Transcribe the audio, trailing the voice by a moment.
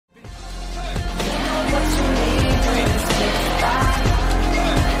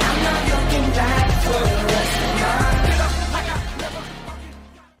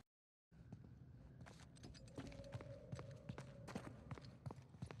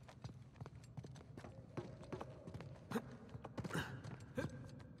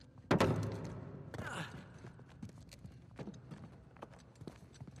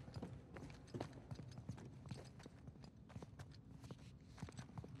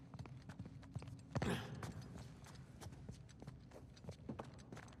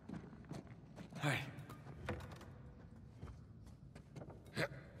All right.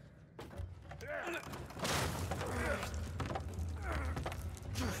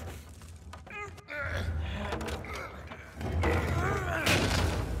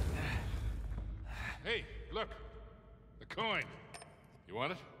 Hey, look. The coin. You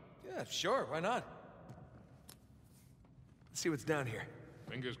want it? Yeah, sure, why not? Let's see what's down here.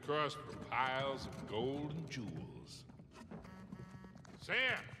 Fingers crossed for piles of gold and jewels. Sam,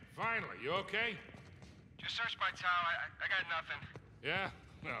 finally, you okay? Just searched my tower. I got nothing. Yeah?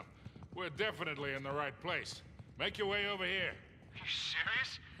 No. We're definitely in the right place. Make your way over here. Are you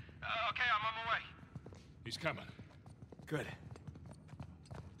serious? Okay, I'm on my way. He's coming. Good.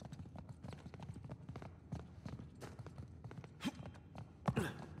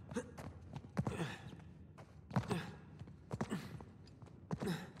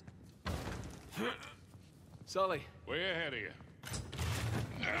 Sully. Way ahead of you.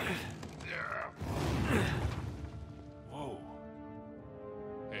 Whoa.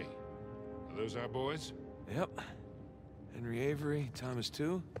 Hey, are those our boys? Yep. Henry Avery, Thomas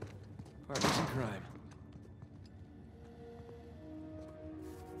too. Partners in crime.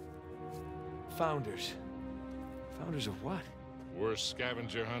 Founders. Founders of what? Worst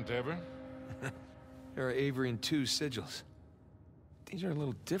scavenger hunt ever? There are Avery and two sigils. These are a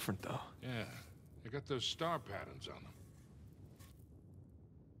little different, though. Yeah. They got those star patterns on them.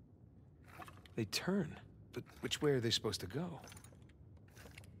 They turn. But which way are they supposed to go?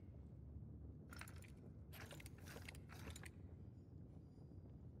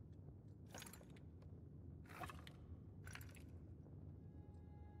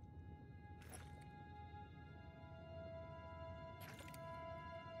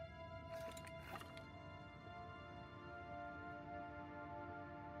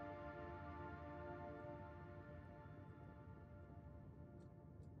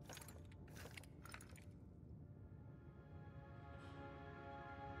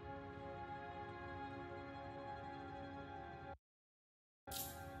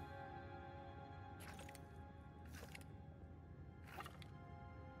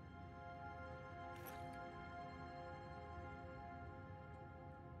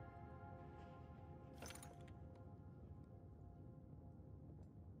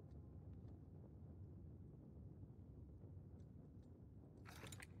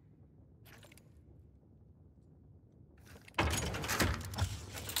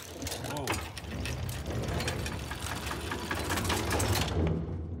 Whoa.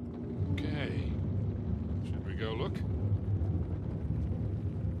 Okay. Should we go look?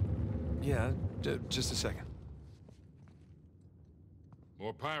 Yeah, just a second.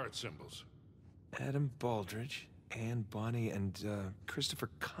 More pirate symbols. Adam Baldridge, Anne Bonny, and Christopher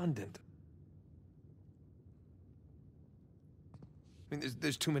Condent. I mean,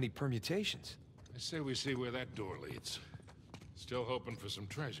 there's too many permutations. I say we see where that door leads. Still hoping for some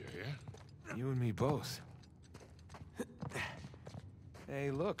treasure, yeah? You and me both.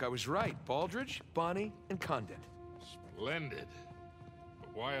 Hey, look, I was right. Baldridge, Bonny, and Condent. Splendid.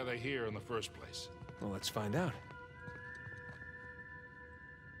 But why are they here in the first place? Well, let's find out.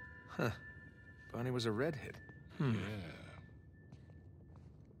 Huh. Bonny was a redhead. Yeah.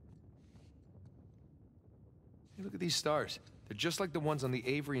 Hey, look at these stars. They're just like the ones on the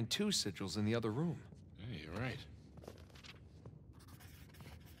Avery and two sigils in the other room. Hey, you're right.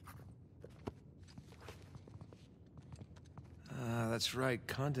 That's right.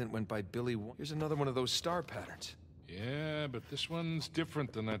 Condent went by Billy. Here's another one of those star patterns. Yeah, but this one's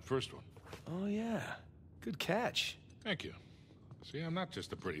different than that first one. Oh, yeah. Good catch. Thank you. See, I'm not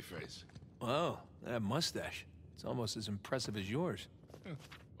just a pretty face. Wow, that mustache. It's almost as impressive as yours.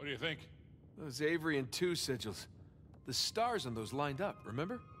 What do you think? Those Avery and two sigils. The stars on those lined up,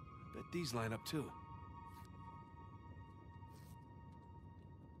 remember? Bet these line up too.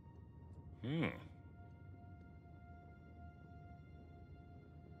 Hmm.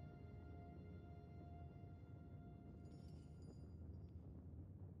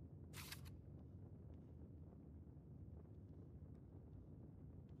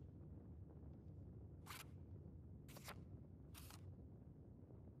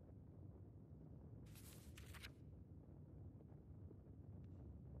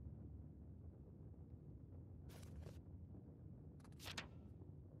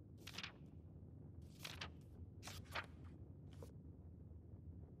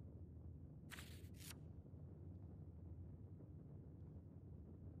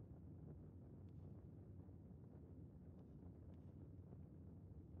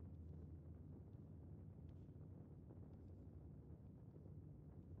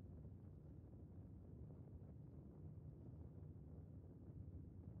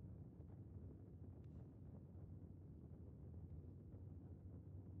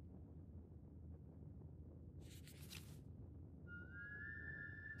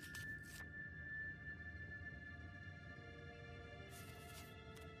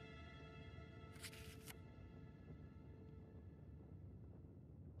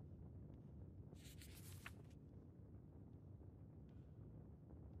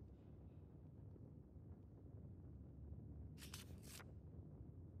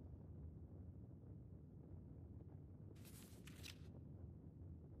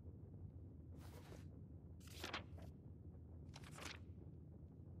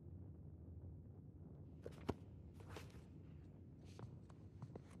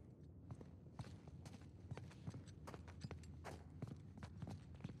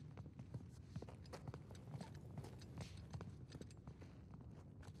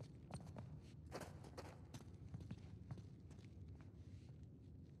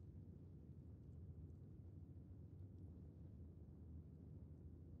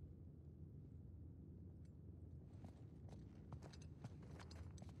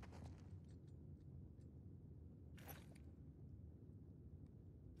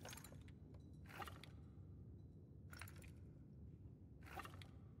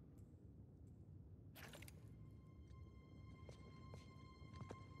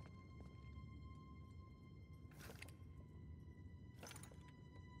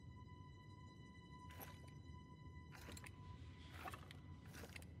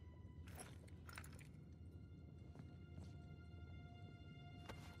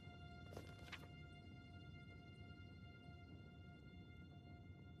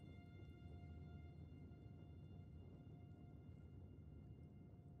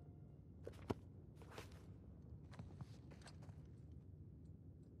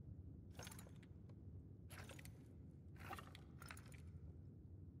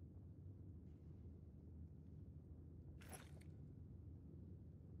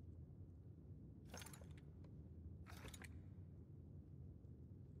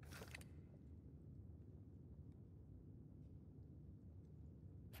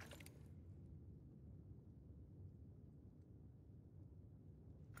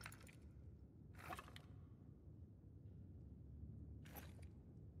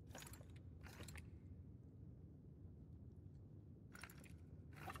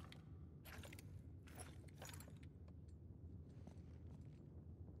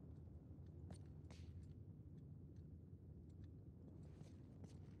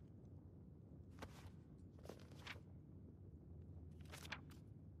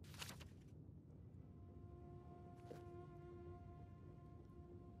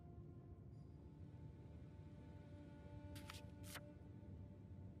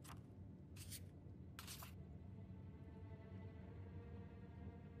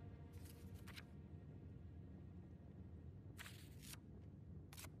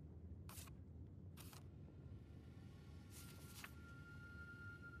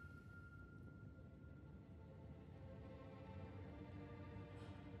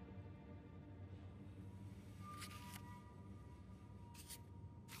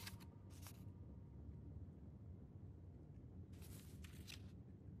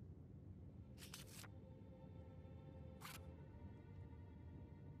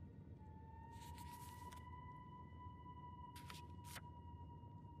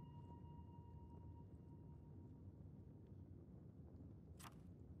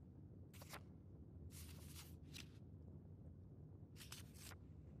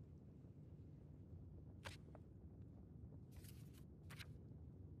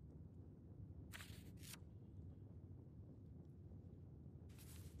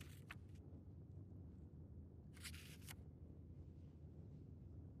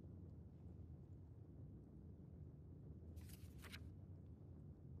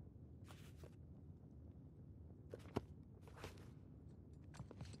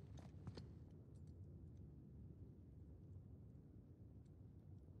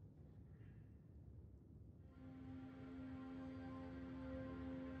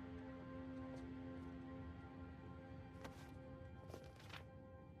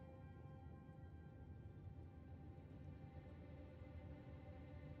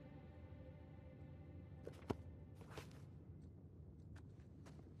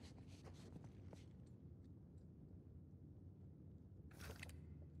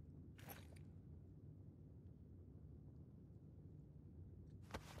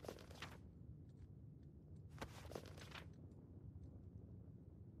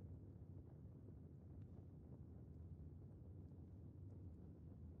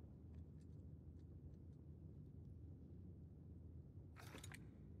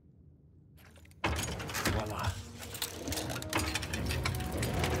 Voila.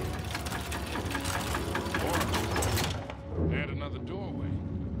 Add another doorway.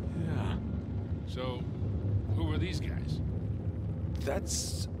 Yeah. So, who are these guys?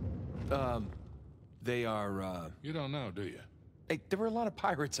 That's... They are, You don't know, do you? Hey, there were a lot of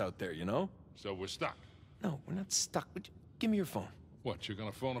pirates out there, you know? So we're stuck. No, we're not stuck. Give me your phone. What, you're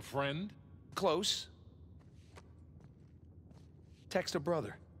gonna phone a friend? Close. Text a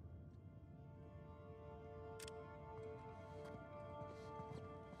brother.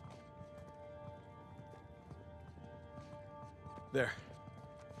 There.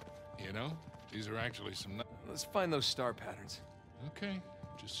 You know, these are actually some... Let's find those star patterns. Okay,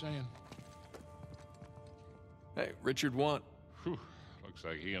 just saying. Hey, Richard Want. Whew. Looks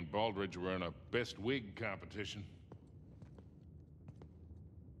like he and Baldridge were in a best wig competition.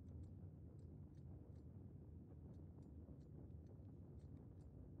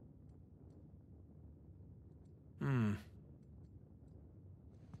 Nah.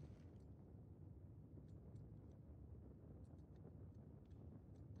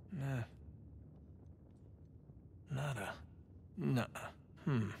 Nada. Nuh-uh.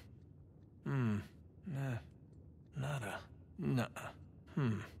 Nah. Nada. Nuh-uh.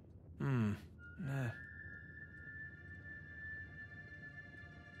 Nah.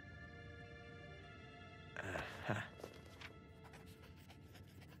 Uh-huh.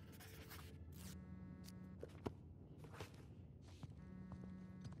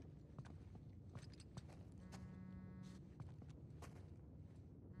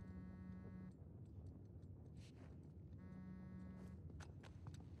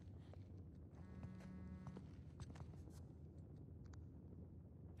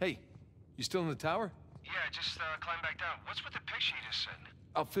 Hey, you still in the tower? Yeah, just climb back down. What's with the picture you just sent?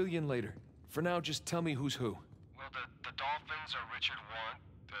 I'll fill you in later. For now, just tell me who's who. Well, the dolphins are Richard Want,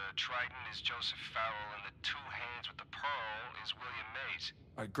 the trident is Joseph Farrell, and the two hands with the pearl is William Mays.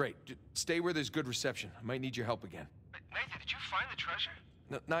 All right, great. Stay where there's good reception. I might need your help again. Nathan, did you find the treasure?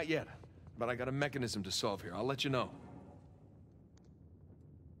 No, not yet, but I got a mechanism to solve here. I'll let you know.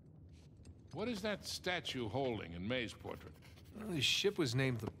 What is that statue holding in May's portrait? Well, the ship was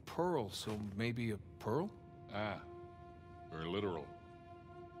named the Pearl, so maybe a pearl? Ah, very literal.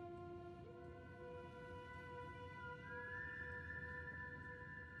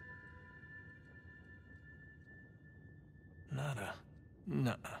 Nada.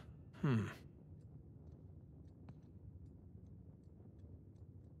 Nuh-uh.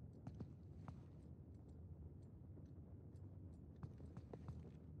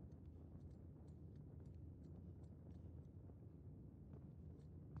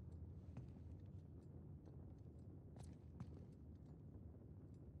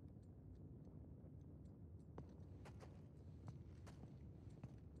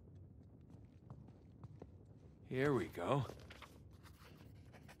 Here we go.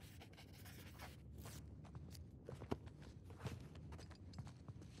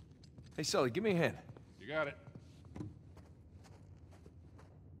 Hey, Sully, give me a hand. You got it.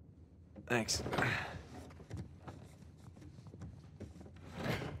 Thanks.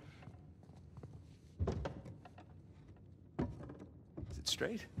 Is it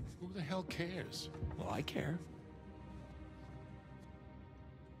straight? Who the hell cares? Well, I care.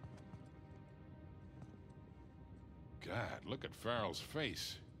 God, look at Farrell's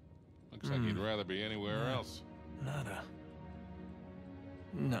face. Looks like he'd rather be anywhere else. Nada.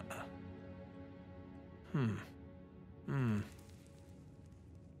 Nuh-uh.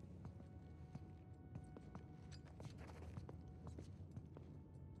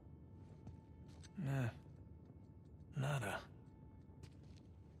 Nah. Nada.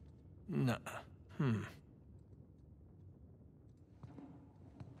 Nuh-uh.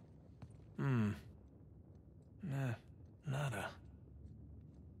 Nah. Nada.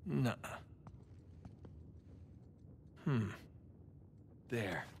 Nuh-uh.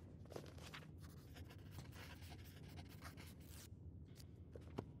 There.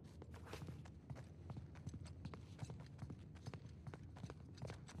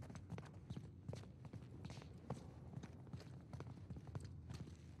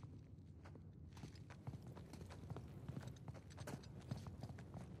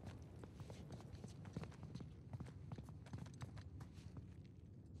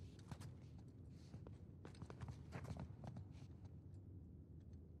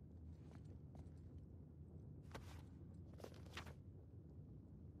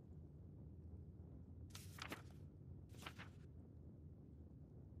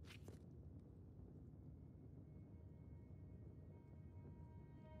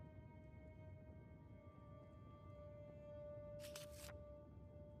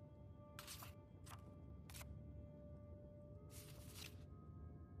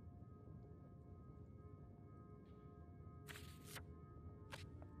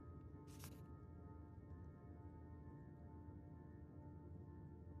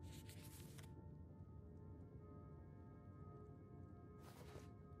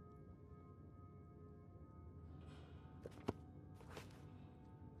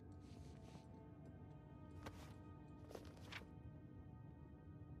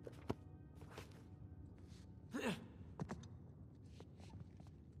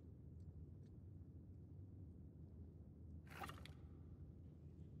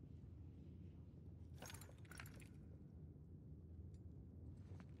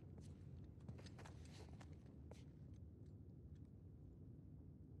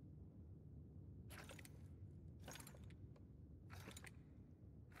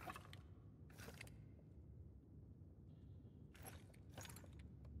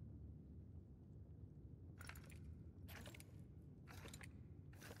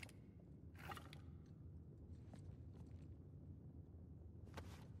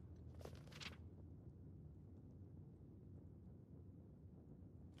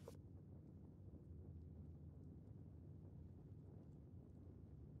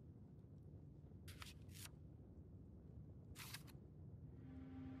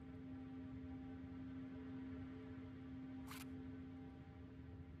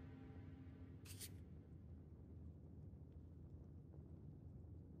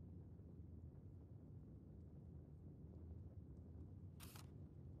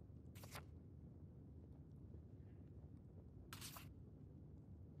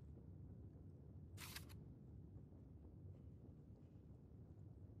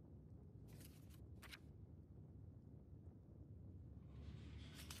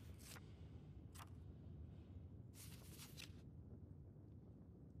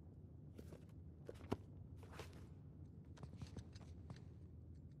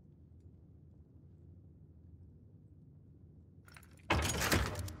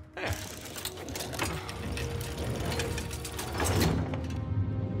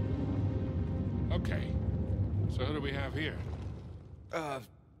 have here? Uh,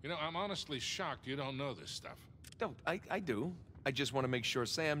 You know, I'm honestly shocked you don't know this stuff. no, I do. I just want to make sure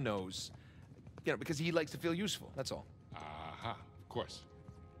Sam knows. You know, because he likes to feel useful, that's all. Aha, of course.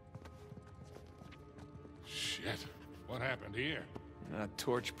 Shit, what happened here? A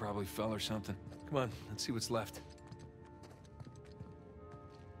torch probably fell or something. Come on, let's see what's left.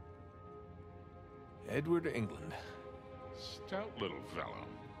 Edward, England. Stout little fellow.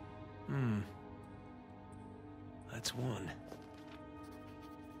 That's one.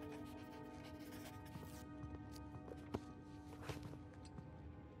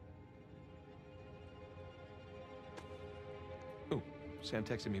 Oh, Sam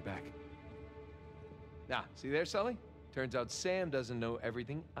texted me back. Ah, see there, Sully? Turns out Sam doesn't know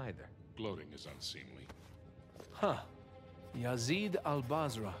everything either. Gloating is unseemly. Huh. Yazid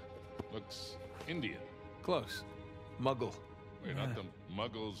al-Basra. Looks Indian. Close. Muggle. Wait, not the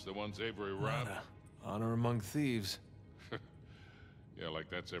muggles, the ones Avery robbed? Nada. Honor among thieves. Yeah, like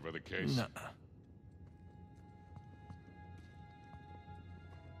that's ever the case. Nuh-uh.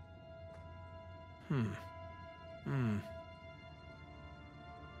 Nah.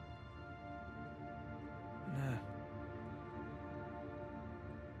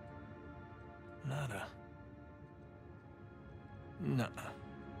 Nada. Nuh-uh.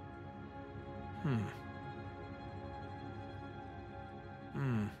 Nah.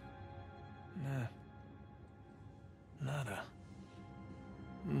 Nada.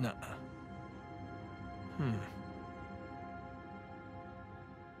 Nuh-uh. Nah.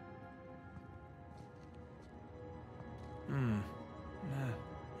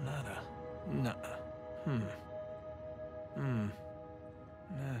 Nada. Nuh-uh. Nah.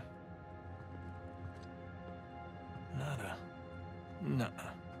 Nada.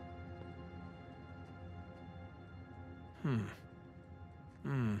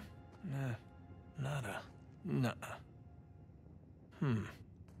 Nuh-uh.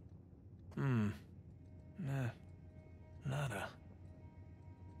 Nah. Nada.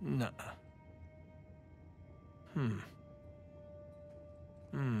 Nuh-uh.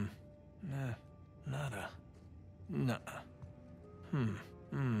 Nah. Nada. Nuh-uh.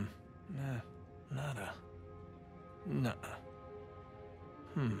 Nah. Nada. Nuh-uh.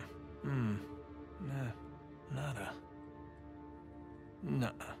 Nah. Nada. Nuh-uh. Nah. Nada.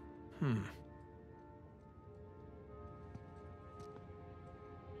 Nuh-uh.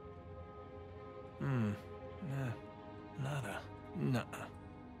 Nah. Nada. Nuh-uh.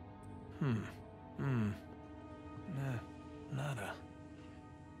 Nah. Nada.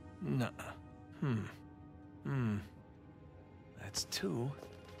 Nuh-uh. That's two.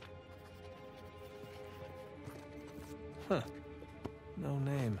 Huh. No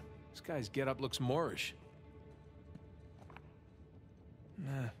name. This guy's getup looks Moorish.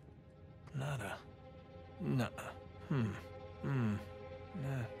 Nah. Nada. Nuh-uh. Nah.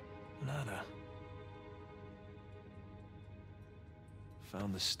 Nada.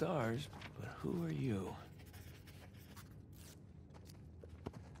 Found the stars, but who are you?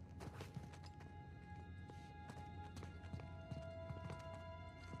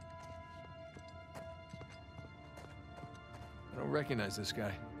 I don't recognize this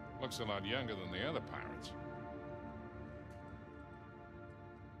guy. Looks a lot younger than the other pirates.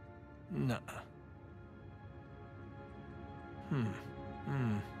 Nuh-uh. Nah.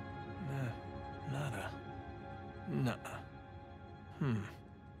 Nada. Nuh-uh. Nah.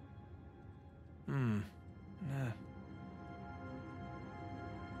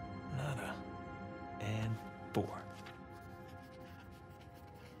 Nada. And four.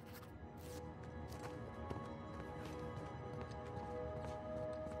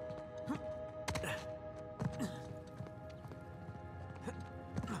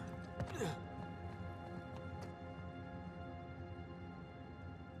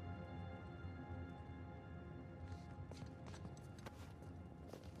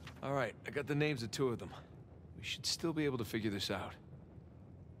 All right, I got the names of two of them. We should still be able to figure this out.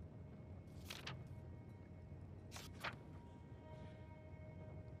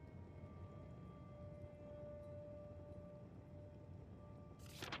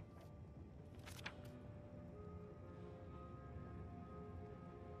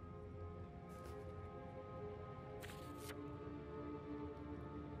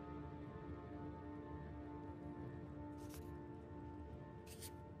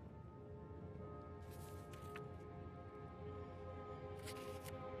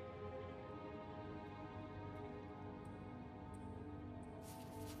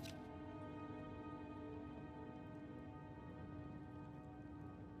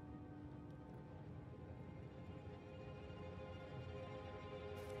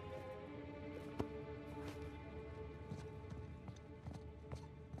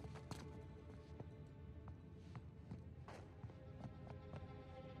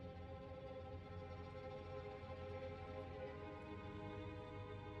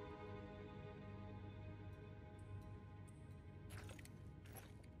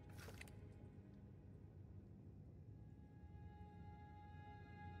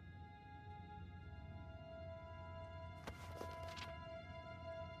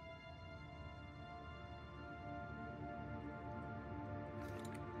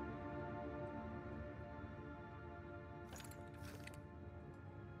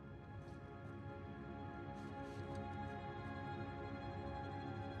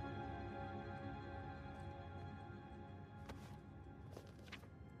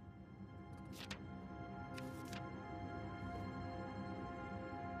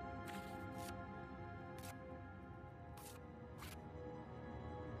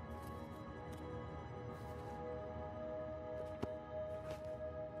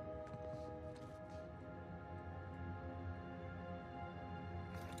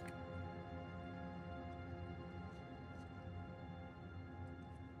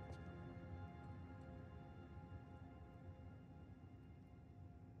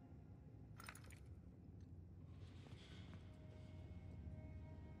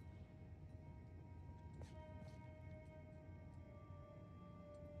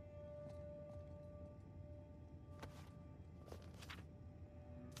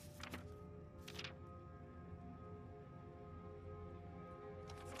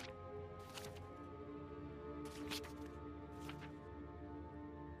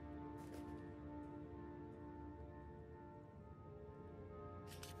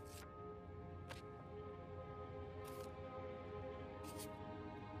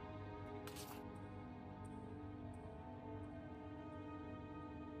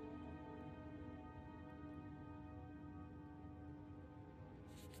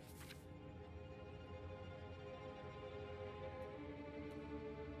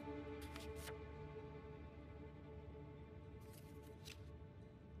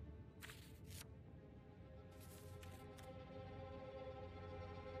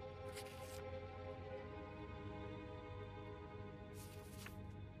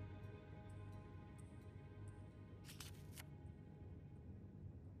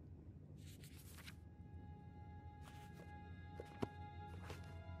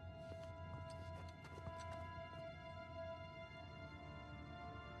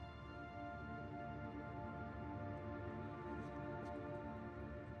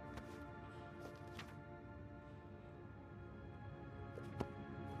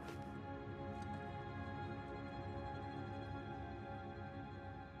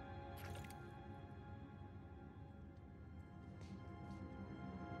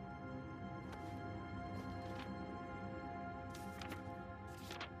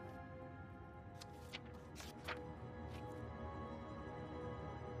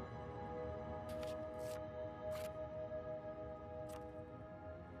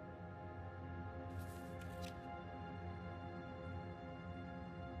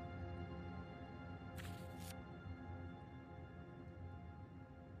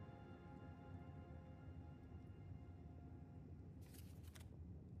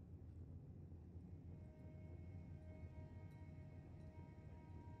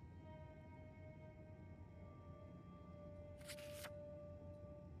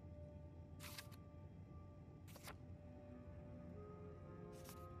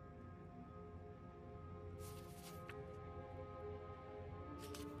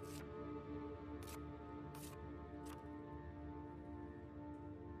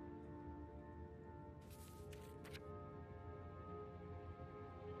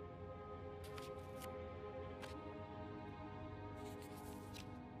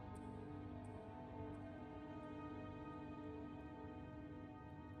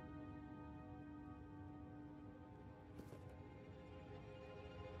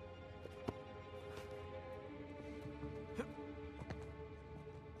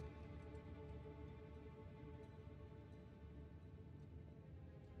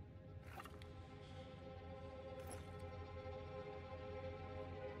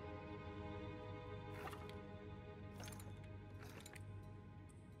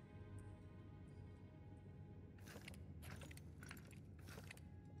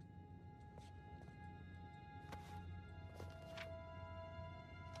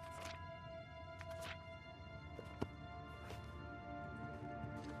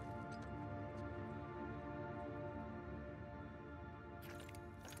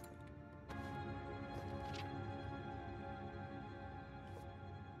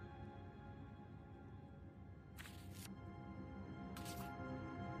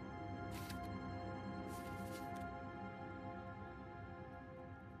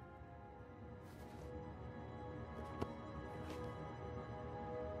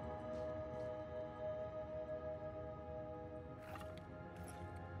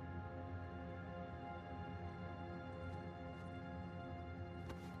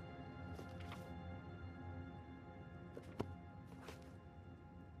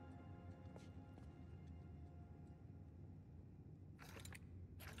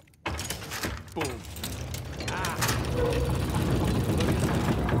 Boom.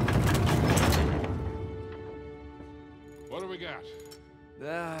 What do we got?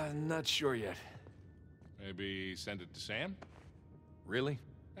 Not sure yet. Maybe send it to Sam? Really?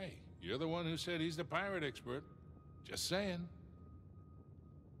 Hey, you're the one who said he's the pirate expert. Just saying.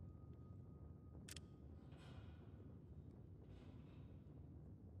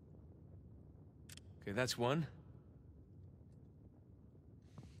 Okay, that's one.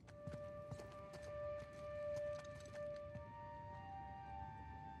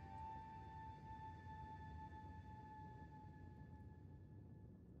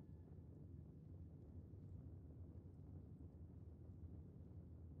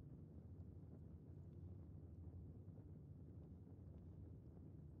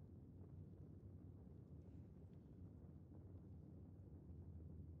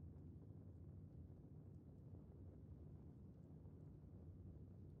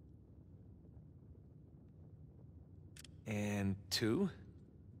 And two.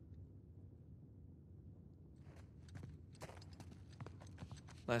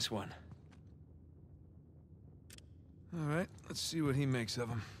 Last one. All right, let's see what he makes of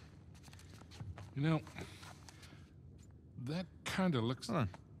them. You know, that kind of looks... Hold on.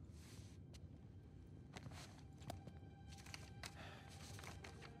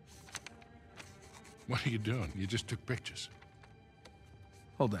 What are you doing? You just took pictures.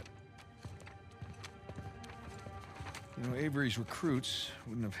 Hold that. You know, Avery's recruits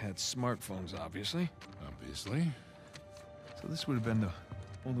wouldn't have had smartphones, obviously. Obviously. So this would have been the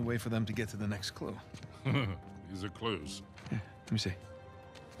only way for them to get to the next clue. These are clues. Yeah, let me see.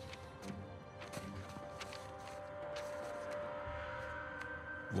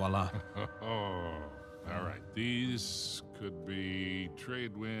 Voila. Oh, all right. These could be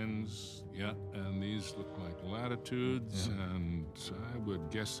trade winds. Yeah, and these look like latitudes. Yeah. And I would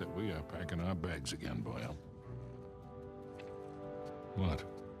guess that we are packing our bags again, Boyle. What?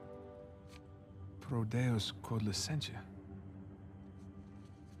 Pro Deus quod licentia.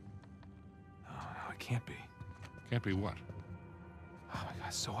 Oh, no, it can't be. Can't be what? Oh my God,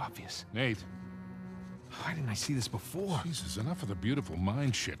 it's so obvious. Nate. Why didn't I see this before? Jesus, enough of the beautiful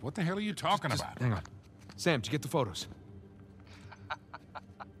mind shit. What the hell are you talking about? Hang on. Sam, did you get the photos?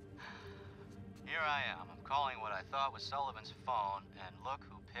 Here I am. I'm calling what I thought was Sullivan's phone, and look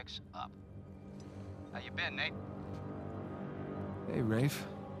who picks up. How you been, Nate? Hey, Rafe.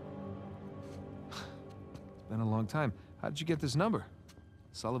 It's been a long time. How did you get this number?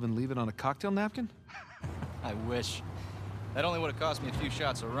 Sullivan leave it on a cocktail napkin? I wish. That only would have cost me a few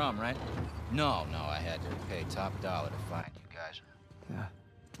shots of rum, right? No, I had to pay top dollar to find you guys. Yeah.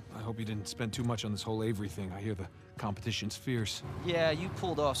 I hope you didn't spend too much on this whole Avery thing. I hear the competition's fierce. Yeah, you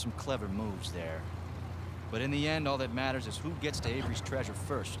pulled off some clever moves there. But in the end, all that matters is who gets to Avery's treasure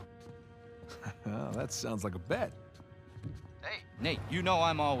first. Oh, that sounds like a bet. Hey, Nate, you know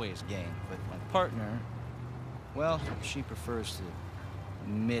I'm always game, but my partner, well, she prefers to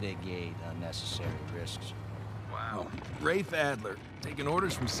mitigate unnecessary risks. Wow. Rafe Adler, taking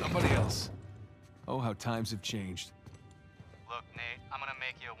orders from somebody else. Oh, how times have changed. Look, Nate, I'm gonna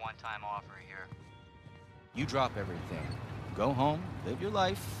make you a one-time offer here. You drop everything. Go home, live your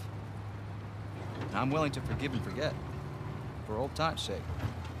life. I'm willing to forgive and forget. For old time's sake.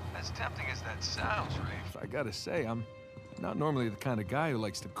 As tempting as that sounds, Rafe. I gotta say, I'm not normally the kind of guy who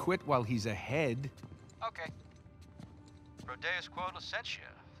likes to quit while he's ahead. Okay. Prodeus quod licentia,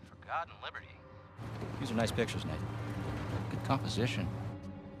 for God and liberty. These are nice pictures, Nate. Good composition.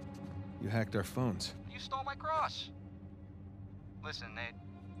 You hacked our phones. You stole my cross. Listen, Nate.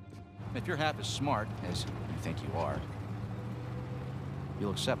 If you're half as smart as you think you are,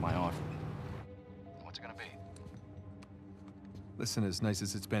 you'll accept my offer. What's it gonna be? Listen, as nice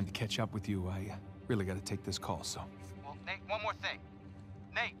as it's been to catch up with you, I really gotta take this call, so... Well, Nate, one more thing.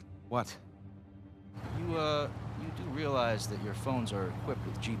 Nate! What? You do realize that your phones are equipped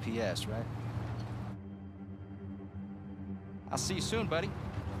with GPS, right? I'll see you soon, buddy.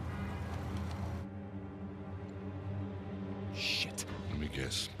 Shit. Let me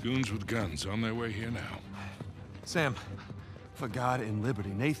guess. Goons with guns on their way here now. Sam, For God and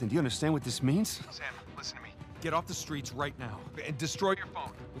liberty. Nathan, do you understand what this means? Sam, listen to me. get off the streets right now and destroy Your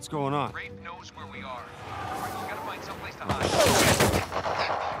phone. What's going on? Rafe knows where we are. All right, you gotta find someplace to hide.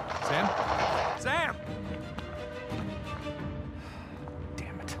 Sam? Sam!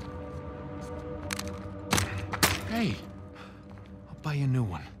 Damn it. Hey! I'll buy you a new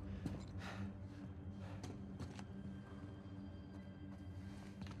one.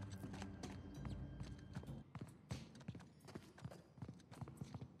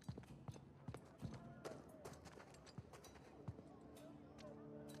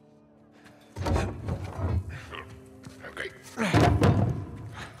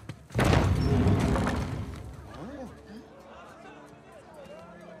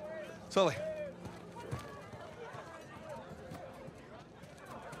 Sully.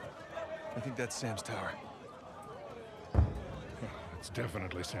 I think that's Sam's tower. It's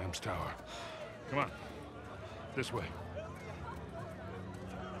definitely Sam's tower. Come on. This way.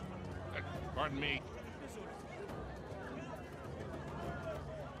 Pardon me.